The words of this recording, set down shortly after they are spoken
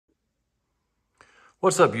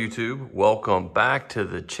What's up, YouTube? Welcome back to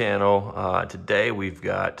the channel. Today we've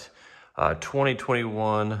got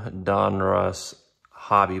 2021 Donruss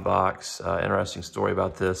hobby box. Interesting story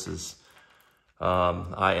about this is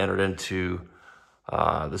I entered into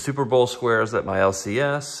the Super Bowl squares at my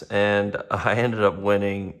LCS, and I ended up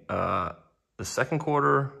winning the second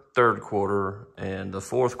quarter, third quarter, and the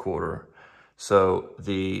fourth quarter. So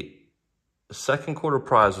the second quarter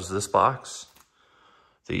prize was this box.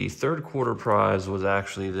 The third quarter prize was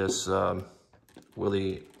actually this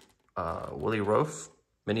Willie Roaf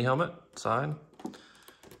mini helmet sign.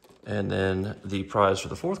 And then the prize for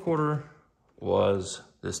the fourth quarter was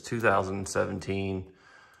this 2017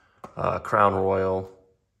 Crown Royal.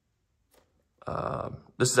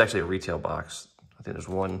 This is actually a retail box. I think there's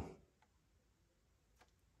one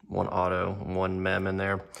auto, one mem in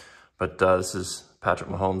there. But this is Patrick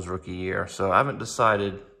Mahomes' rookie year. So I haven't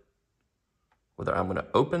decided whether I'm gonna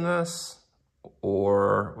open this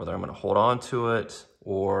or whether I'm gonna hold on to it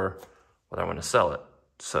or whether I'm gonna sell it.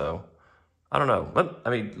 So I don't know.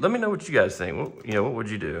 Let me know what you guys think. What would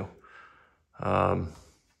you do? I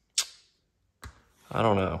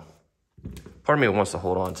don't know. Part of me wants to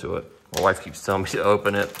hold on to it. My wife keeps telling me to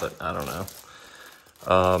open it, but I don't know.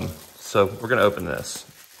 So we're gonna open this.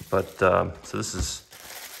 But so this is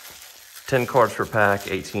 10 cards per pack,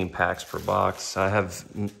 18 packs per box.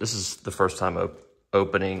 This is the first time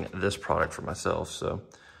opening this product for myself. So,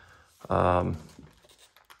 I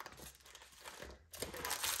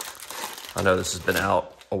know this has been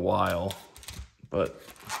out a while, but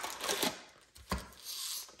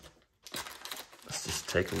let's just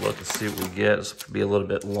take a look and see what we get. This will be a little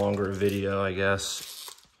bit longer video, I guess,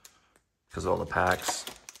 because of all the packs.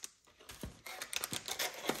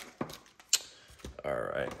 All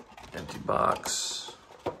right. Empty box.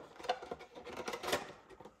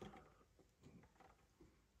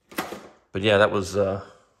 But yeah, that was that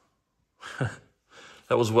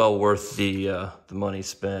was well worth the money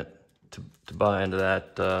spent to buy into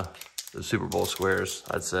that the Super Bowl squares,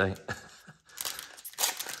 I'd say.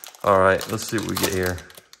 All right, let's see what we get here.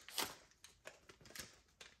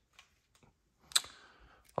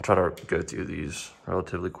 I'll try to go through these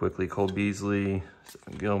relatively quickly. Cole Beasley,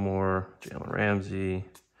 Stephen Gilmore, Jalen Ramsey,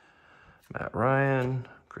 Matt Ryan,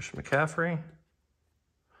 Christian McCaffrey,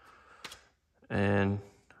 and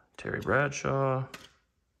Terry Bradshaw,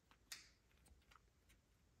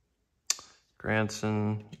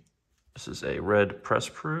 Granson. This is a red press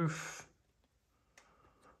proof.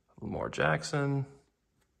 Lamar Jackson,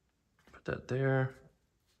 put that there.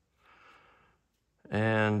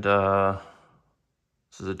 And this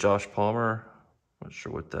is a Josh Palmer. Not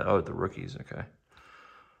sure what that, oh, the rookies, okay.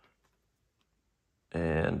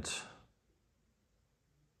 And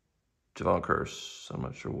Javon Curse. I'm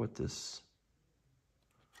not sure what that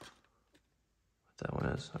one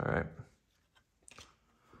is. All right.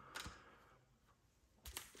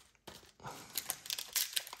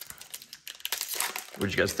 What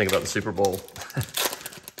did you guys think about the Super Bowl?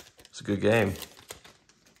 It's a good game.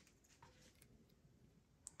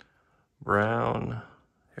 Brown,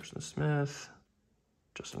 Harrison Smith,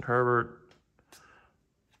 Justin Herbert,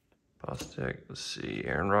 Bostic. Let's see,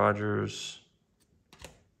 Aaron Rodgers,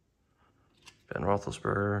 Ben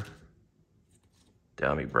Roethlisberger,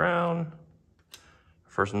 Downey Brown.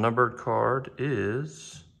 First numbered card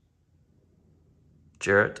is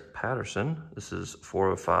Jarrett Patterson. This is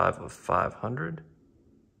 405 of 500.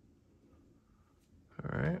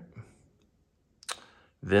 All right.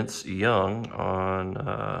 Vince Young on,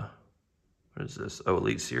 what is this? Oh,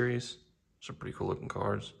 Elite Series. Some pretty cool looking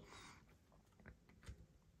cards.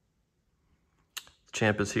 The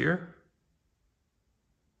champ is here.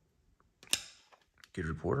 Good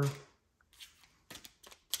reporter.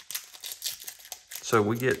 So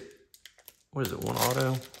we get, what is it, one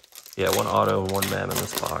auto? Yeah, one auto and one mem in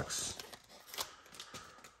this box.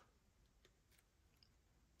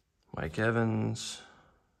 Mike Evans,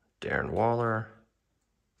 Darren Waller,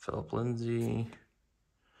 Philip Lindsay,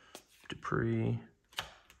 Dupree,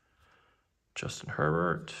 Justin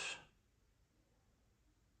Herbert,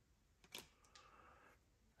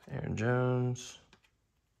 Aaron Jones,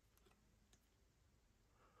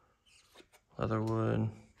 Leatherwood,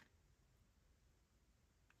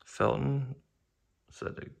 Felton. Is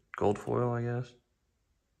that a gold foil, I guess?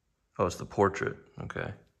 Oh, it's the portrait.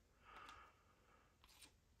 Okay.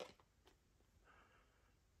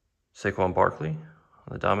 Saquon Barkley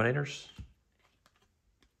on the Dominators.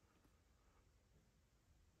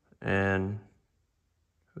 And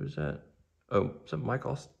who's that? Oh, is that Mike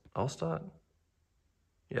Allstott?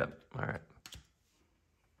 Yep, all right.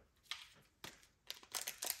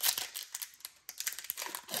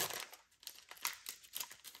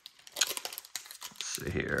 see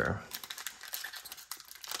here.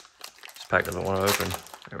 This pack doesn't want to open.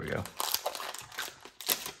 There we go.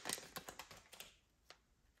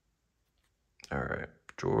 All right,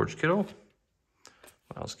 George Kittle,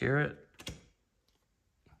 Myles Garrett,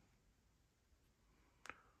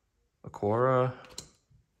 Okora,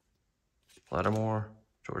 Lattimore,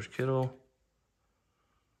 George Kittle,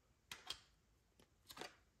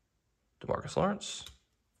 DeMarcus Lawrence,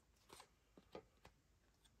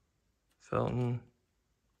 Felton,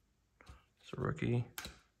 it's a rookie,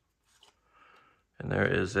 and there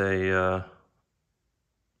is a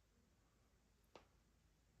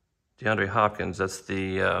DeAndre Hopkins. That's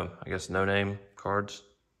the, I guess, no-name cards.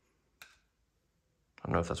 I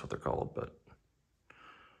don't know if that's what they're called, but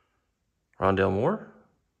Rondale Moore.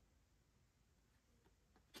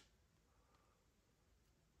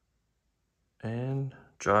 And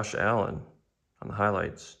Josh Allen on the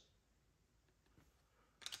highlights.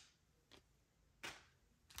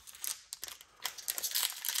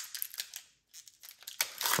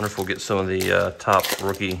 Wonder if we'll get some of the top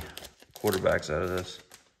rookie quarterbacks out of this.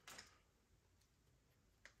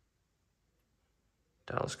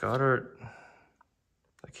 Dallas Goedert,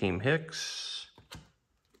 Akeem Hicks,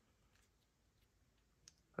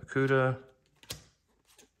 Okudah,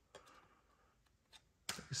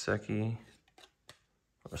 Gesicki,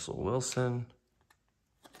 Russell Wilson,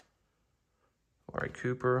 Amari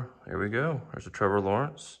Cooper. There we go. There's a Trevor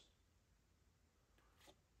Lawrence.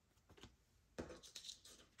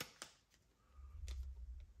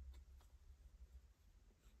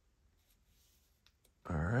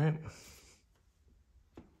 All right.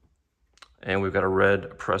 And we've got a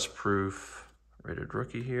red press proof rated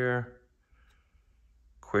rookie here.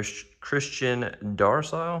 Christian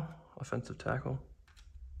Darrisaw, offensive tackle.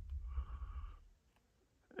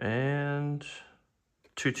 And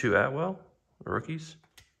Tutu Atwell, the rookies.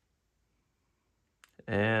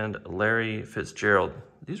 And Larry Fitzgerald.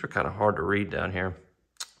 These are kind of hard to read down here,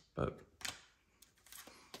 but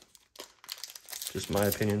just my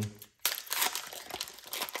opinion.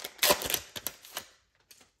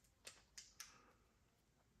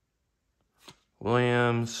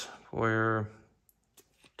 Williams, Boyer,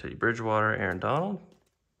 Teddy Bridgewater, Aaron Donald,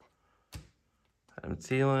 Adam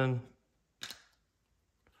Thielen,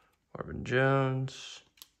 Marvin Jones,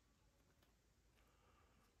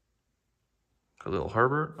 Khalil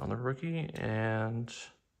Herbert on the rookie, and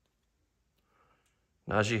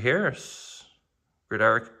Najee Harris,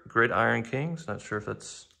 Gridiron Kings. Not sure if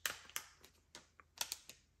that's,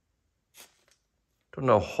 don't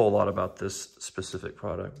know a whole lot about this specific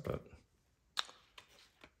product, but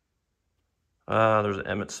there's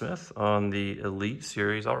Emmitt Smith on the Elite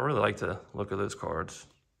Series. I would really like to look at those cards.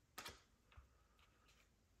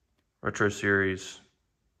 Retro Series,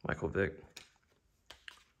 Michael Vick.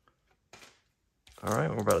 All right,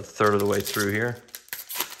 we're about a third of the way through here.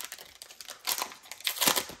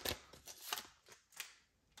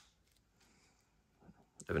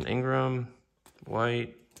 Evan Ingram,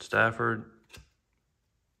 White, Stafford,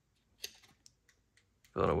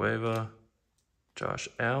 Villanueva, Josh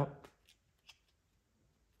Allen,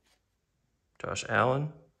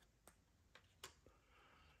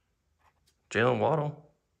 Jalen Waddle,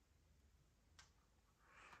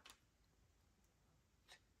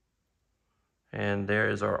 and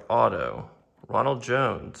there is our auto, Ronald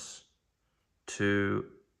Jones to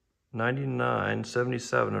 99,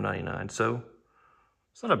 77 or 99. So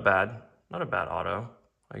it's not a bad auto,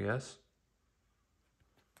 I guess.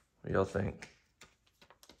 What do y'all think?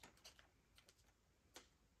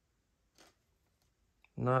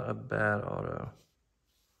 Not a bad auto.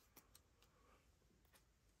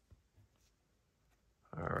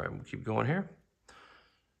 All right, we'll keep going here.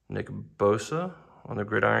 Nick Bosa on the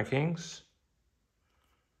Gridiron Kings.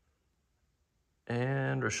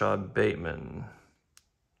 And Rashad Bateman.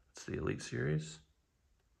 It's the Elite Series.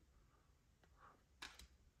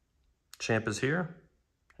 Champ is here.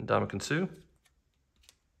 And Ndamukong Suh.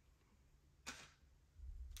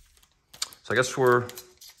 So I guess we're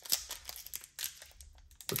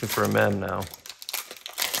looking for a mem now.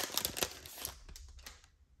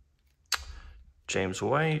 James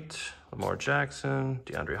White, Lamar Jackson,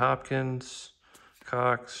 DeAndre Hopkins,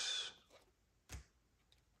 Cox,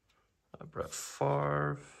 Brett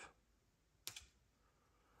Favre,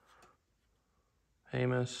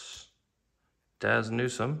 Amos, Daz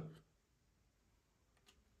Newsome,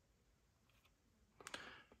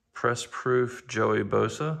 Press Proof Joey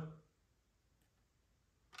Bosa.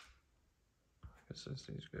 I guess these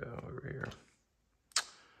things go over here.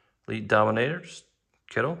 Elite Dominators,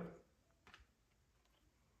 Kittle,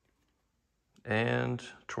 and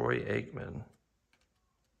Troy Aikman.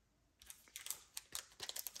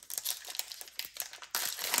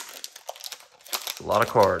 a lot of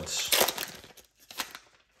cards.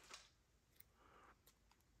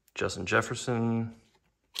 Justin Jefferson,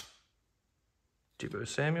 Deebo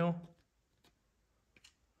Samuel,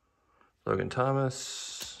 Logan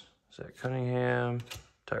Thomas, Zach Cunningham,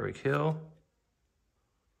 Tyreek Hill,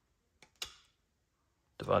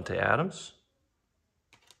 Devontae Adams,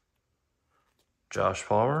 Josh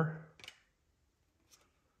Palmer,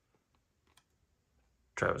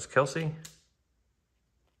 Travis Kelce,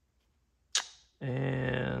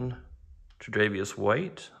 and Tre'Davious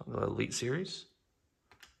White on the Elite Series,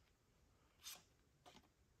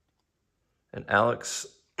 and Alex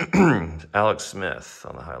Smith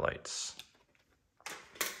on the highlights.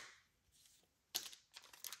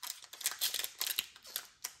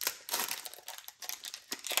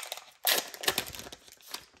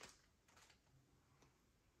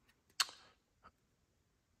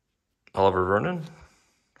 Oliver Vernon,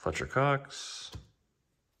 Fletcher Cox,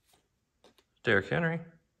 Derrick Henry,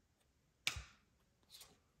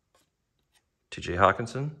 TJ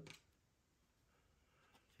Hawkinson,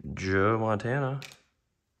 Joe Montana,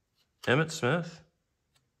 Emmitt Smith,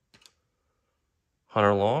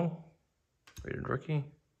 Hunter Long, rated rookie.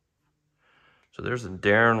 So there's a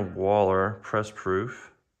Darren Waller press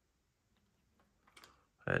proof.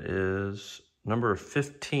 That is number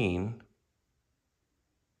 15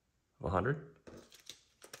 of 100.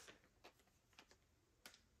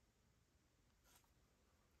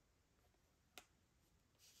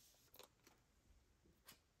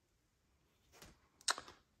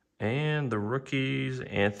 And the rookies,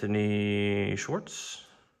 Anthony Schwartz,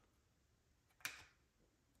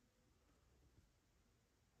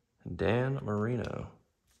 Dan Marino.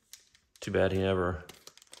 Too bad he never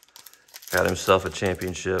got himself a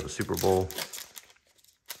championship, a Super Bowl.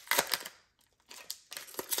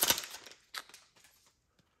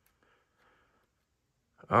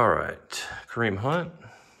 All right, Kareem Hunt,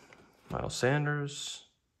 Miles Sanders,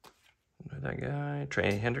 know that guy,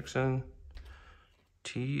 Trey Hendrickson,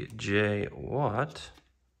 T.J. Watt,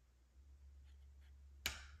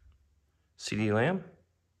 C.D. Lamb,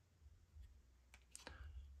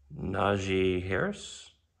 Najee Harris,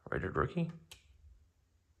 rated rookie,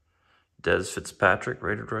 Dez Fitzpatrick,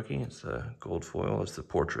 rated rookie. It's the gold foil, it's the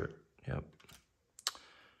portrait, yep.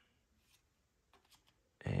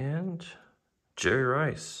 And Jerry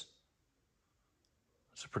Rice.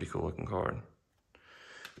 It's a pretty cool looking card.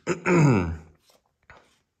 And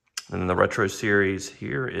then the retro series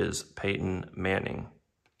here is Peyton Manning.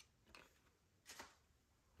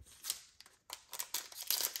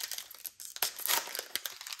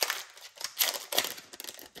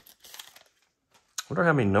 I wonder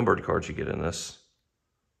how many numbered cards you get in this.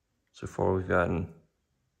 So far we've gotten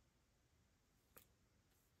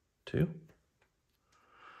 2.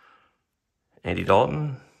 Andy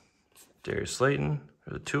Dalton, Darius Slayton,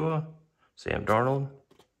 there's a Tua, Sam Darnold,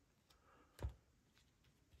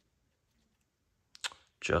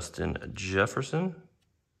 Justin Jefferson,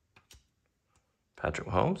 Patrick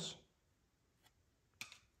Mahomes,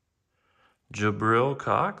 Jabril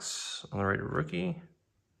Cox on the rated rookie,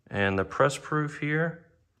 and the press proof here,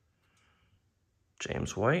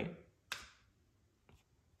 James White,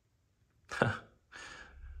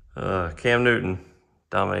 Cam Newton,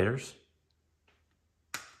 Dominators,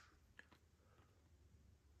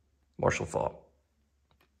 Marshall Faulk.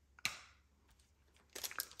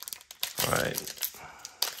 All right,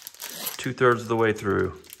 2/3 of the way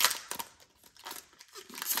through.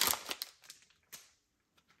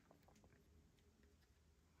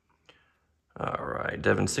 All right,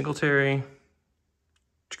 Devin Singletary,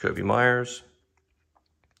 Jacoby Myers,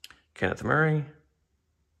 Kenneth Murray,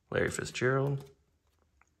 Larry Fitzgerald,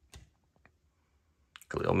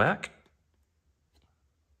 Khalil Mack,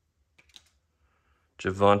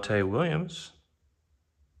 Javonte Williams,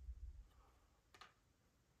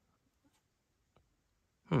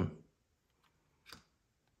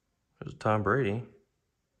 there's Tom Brady.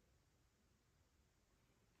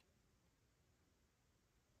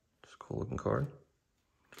 It's a cool looking card.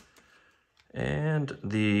 And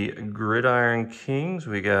the Gridiron Kings,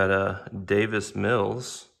 we got Davis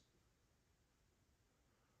Mills.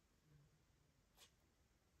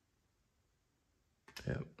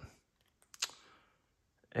 Yep.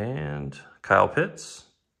 And Kyle Pitts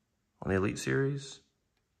on the Elite Series.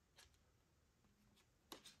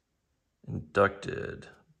 Inducted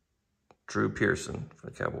Drew Pearson for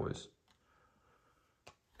the Cowboys.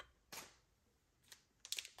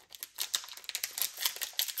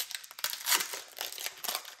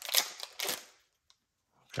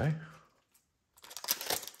 Okay.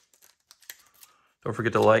 Don't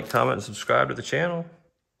forget to like, comment, and subscribe to the channel.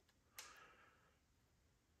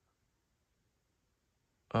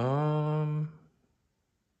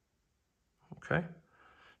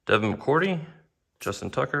 Devin McCourty, Justin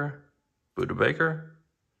Tucker, Buda Baker,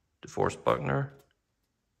 DeForest Buckner,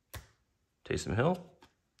 Taysom Hill,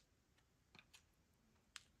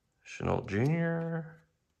 Chenault Jr.,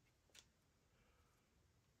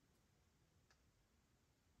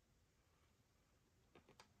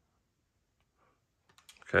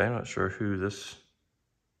 okay, not sure who he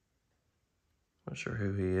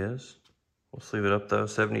is. We'll sleeve it up though.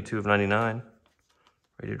 72 of 99,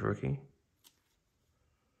 rated rookie.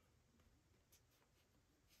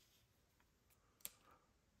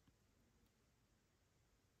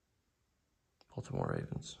 Baltimore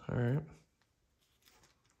Ravens, all right.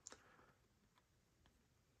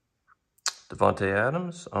 Devontae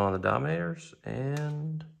Adams on the Dominators,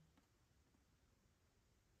 and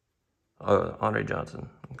Andre Johnson,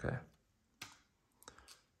 okay.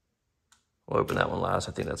 We'll open that one last.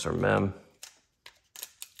 I think that's our mem.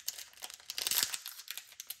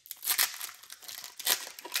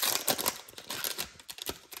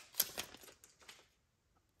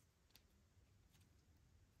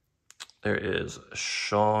 There is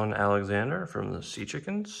Sean Alexander from the Sea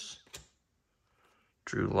Chickens.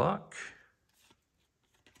 Drew Lock.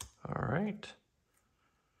 All right.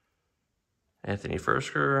 Anthony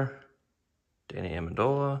Fursker. Danny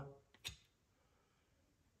Amendola.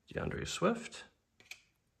 DeAndre Swift.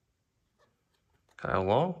 Kyle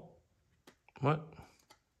Long. What?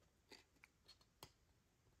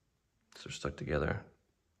 They're stuck together.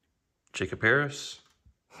 Jacob Harris.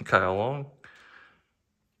 Kyle Long.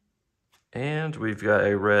 And we've got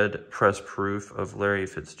a red press proof of Larry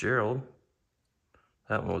Fitzgerald.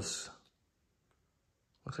 That one looks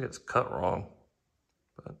like it's cut wrong,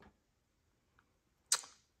 but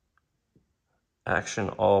Action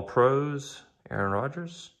All Pros, Aaron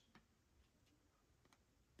Rodgers.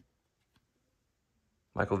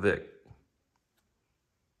 Michael Vick.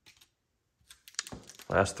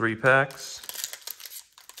 Last 3 packs.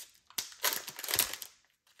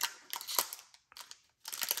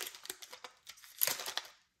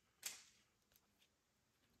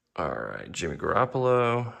 All right, Jimmy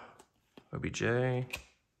Garoppolo, OBJ,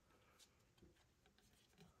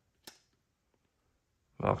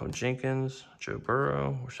 Malcolm Jenkins, Joe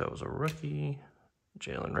Burrow, wish that was a rookie,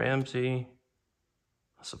 Jalen Ramsey,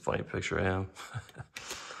 that's a funny picture of him,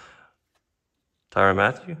 Tyrann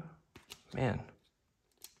Mathieu, man.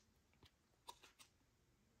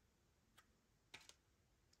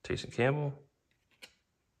 Taysom Campbell,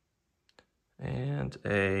 and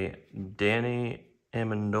a Danny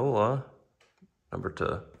Amendola, number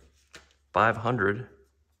to 500,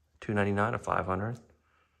 299 of 500.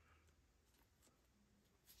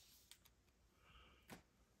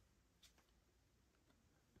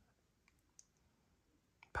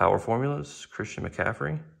 Power Formulas, Christian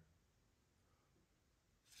McCaffrey.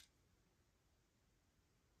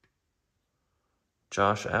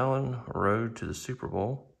 Josh Allen, Road to the Super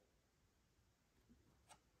Bowl.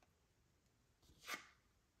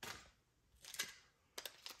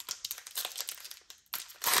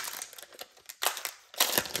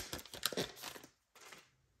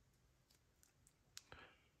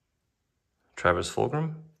 Travis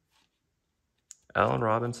Fulgham, Allen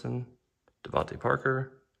Robinson, Devontae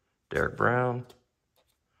Parker, Derek Brown,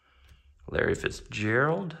 Larry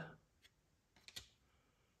Fitzgerald,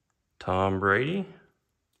 Tom Brady,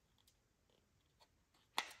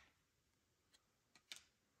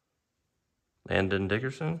 Landon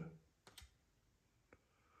Dickerson,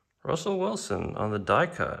 Russell Wilson on the die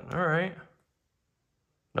cut. All right.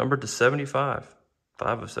 Numbered to 75,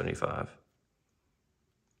 5 of 75.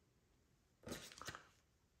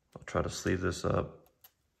 I'll try to sleeve this up.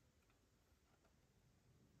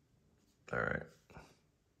 All right.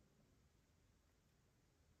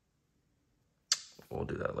 We'll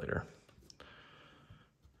do that later.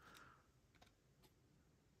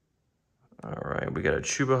 All right, we got a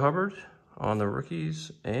Chuba Hubbard on the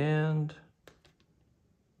rookies and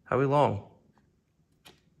Howie Long.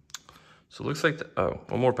 So it looks like,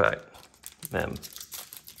 one more pack. Man.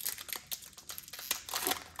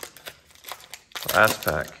 Last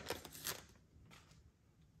pack.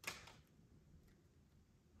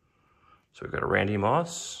 So we've got a Randy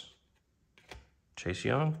Moss, Chase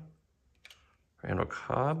Young, Randall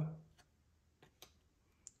Cobb.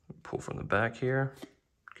 Pull from the back here,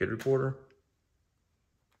 Kid Reporter.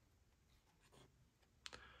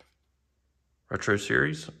 Retro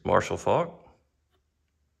Series, Marshall Faulk.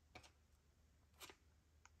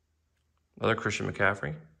 Another Christian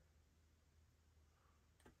McCaffrey.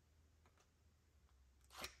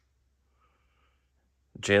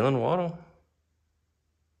 Jalen Waddle.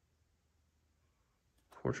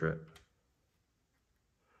 Portrait.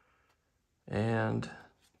 And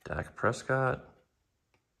Dak Prescott.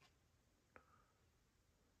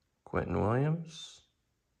 Quentin Williams.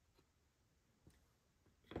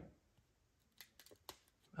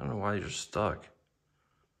 I don't know why these are stuck.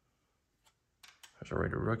 There's a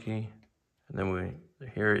rated rookie. And then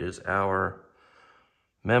here is our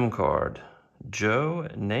mem card. Joe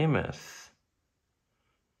Namath.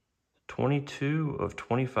 22 of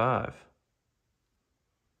 25.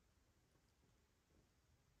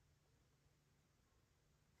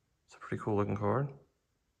 It's a pretty cool looking card.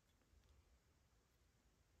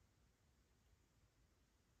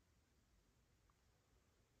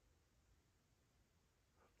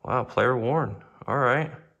 Wow, player worn. All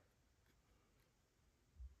right.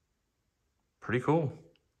 Pretty cool.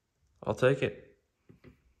 I'll take it.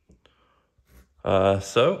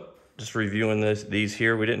 So just reviewing these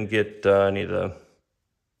here, we didn't get any of the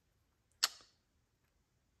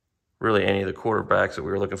quarterbacks that we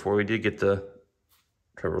were looking for. We did get the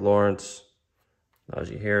Trevor Lawrence,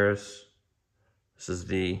 Najee Harris. This is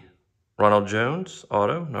the Ronald Jones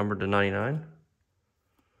auto, numbered to 99.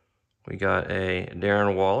 We got a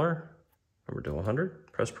Darren Waller, numbered to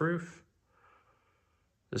 100, press proof.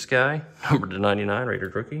 This guy, numbered to 99,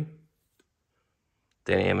 rated rookie.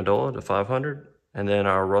 Danny Amendola to 500. And then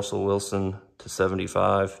our Russell Wilson to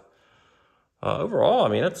 75. Overall, I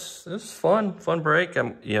mean, it's fun break.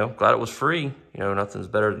 I'm, glad it was free. Nothing's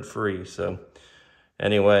better than free. So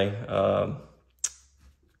anyway,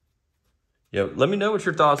 let me know what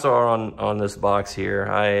your thoughts are on this box here.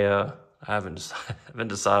 I haven't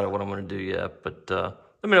decided what I'm going to do yet, but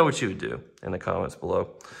let me know what you would do in the comments below.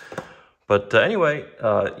 But anyway,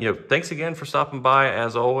 thanks again for stopping by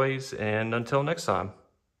as always, and until next time.